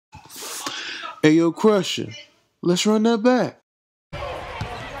Hey, yo, Crusher, let's run that back.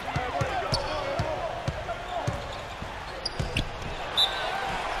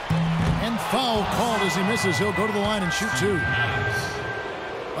 And foul called as he misses. He'll go to the line and shoot two.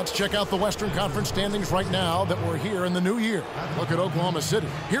 Let's check out the Western Conference standings right now that we're here in the new year. Look at Oklahoma City.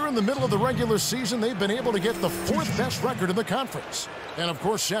 Here in the middle of the regular season, they've been able to get the fourth best record in the conference. And, of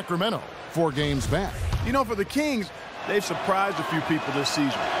course, Sacramento, 4 games back. You know, for the Kings, they've surprised a few people this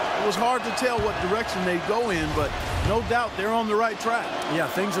season. It was hard to tell what direction they'd go in, but no doubt they're on the right track. Yeah,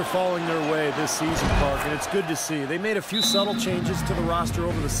 things are falling their way this season, Park, and it's good to see. They made a few subtle changes to the roster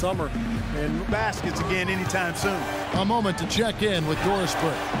over the summer, and baskets again anytime soon. A moment to check in with Doris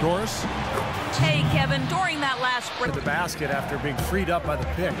Burke. Doris? Hey, Kevin, during that last break. the basket after being freed up by the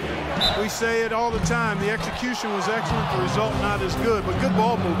pick. We say it all the time. The execution was excellent, the result not as good, but good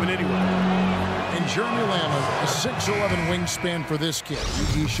ball movement anyway. And Jeremy Lamb, a 6'11" wingspan for this kid.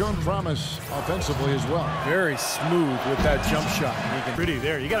 He's shown promise offensively as well. Very smooth with that jump shot. Pretty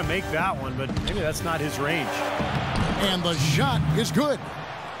there. You got to make that one, but maybe that's not his range. And the shot is good.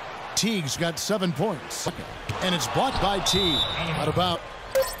 Teague's got 7 points. And it's blocked by Teague. At about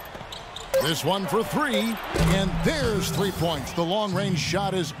this one for 3. And there's 3 points. The long-range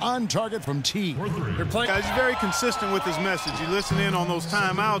shot is on target from Teague. They're playing. He's very consistent with his message. You listen in on those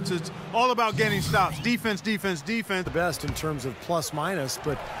timeouts. It's all about getting stops. Defense, defense, defense. The best in terms of plus-minus,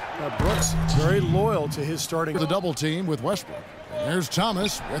 but Brooks very loyal to his starting. The double team with Westbrook. And there's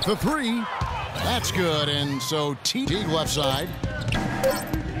Thomas with the 3. That's good. And so Teague left side.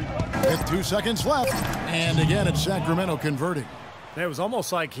 With 2 seconds left. And again, it's Sacramento converting. It was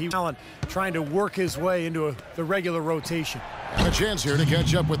almost like he was trying to work his way into the regular rotation. And a chance here to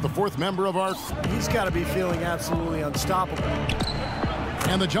catch up with the 4th member of our... He's got to be feeling absolutely unstoppable.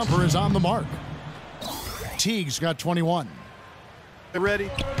 And the jumper is on the mark. Teague's got 21. Ready?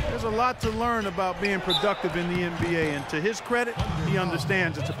 There's a lot to learn about being productive in the NBA, and to his credit, he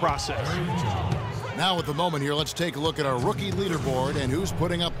understands it's a process. Now at the moment here, let's take a look at our rookie leaderboard and who's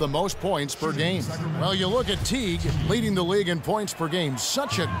putting up the most points per game. Well, you look at Teague leading the league in points per game.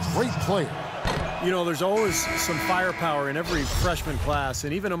 Such a great player. You know, there's always some firepower in every freshman class,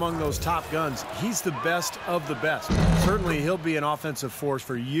 and even among those top guns, he's the best of the best. Certainly, he'll be an offensive force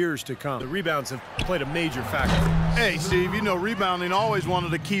for years to come. The rebounds have played a major factor. Hey, Steve, you know rebounding always one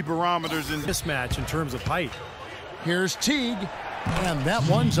of the key barometers in mismatch in terms of height. Here's Teague, and that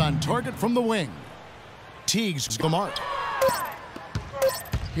one's on target from the wing. Teague's the mark.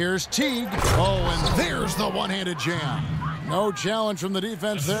 Here's Teague. Oh, and there's the one-handed jam. No challenge from the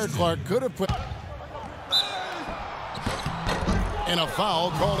defense there. Clark could have put... And a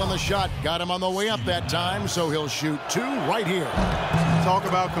foul called on the shot. Got him on the way up that time, so he'll shoot 2 right here. Talk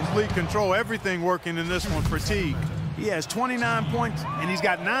about complete control. Everything working in this one for Teague. He has 29 points, and he's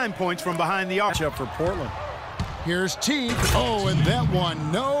got 9 points from behind the arc. Up for Portland. Here's Teague. Oh, and that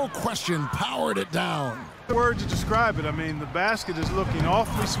one, no question, powered it down. The word to describe it. I mean, the basket is looking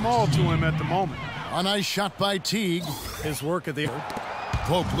awfully small to him at the moment. A nice shot by Teague. His work at the...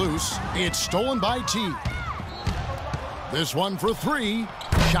 Poke loose. It's stolen by Teague. This one for 3.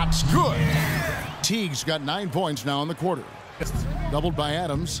 Shot's good. Teague's got 9 points now in the quarter. Doubled by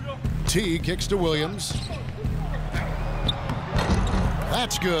Adams. Teague kicks to Williams.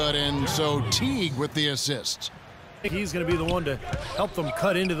 That's good, and so Teague with the assist. He's going to be the one to help them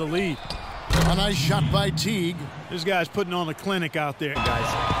cut into the lead. A nice shot by Teague. This guy's putting on a clinic out there,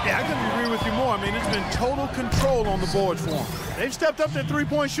 guys. Yeah, I couldn't agree with you more. I mean, it's been total control on the board for them. They've stepped up their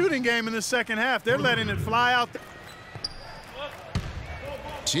three-point shooting game in the second half. They're letting it fly out there.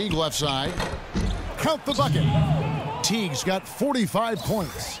 Teague left side. Count the bucket. Teague's got 45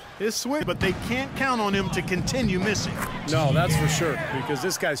 points. It's sweet, but they can't count on him to continue missing. No, that's for sure, because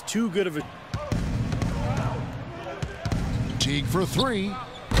this guy's too good of a... Teague for 3,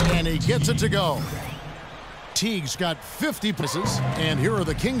 and he gets it to go. Teague's got 50 passes, and here are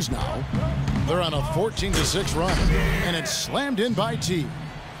the Kings now. They're on a 14-6 run, and it's slammed in by Teague.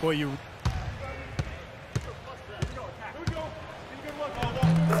 Boy, you...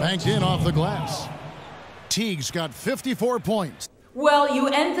 Banked in off the glass. Teague's got 54 points. Well, you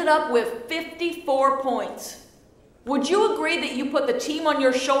ended up with 54 points. Would you agree that you put the team on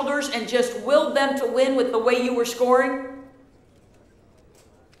your shoulders and just willed them to win with the way you were scoring?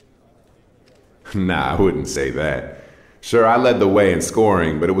 Nah, I wouldn't say that. Sure, I led the way in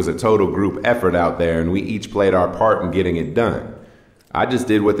scoring, but it was a total group effort out there, and we each played our part in getting it done. I just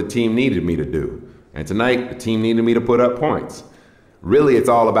did what the team needed me to do. And tonight, the team needed me to put up points. Really, it's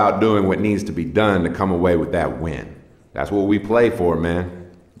all about doing what needs to be done to come away with that win. That's what we play for,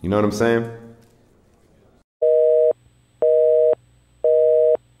 man. You know what I'm saying?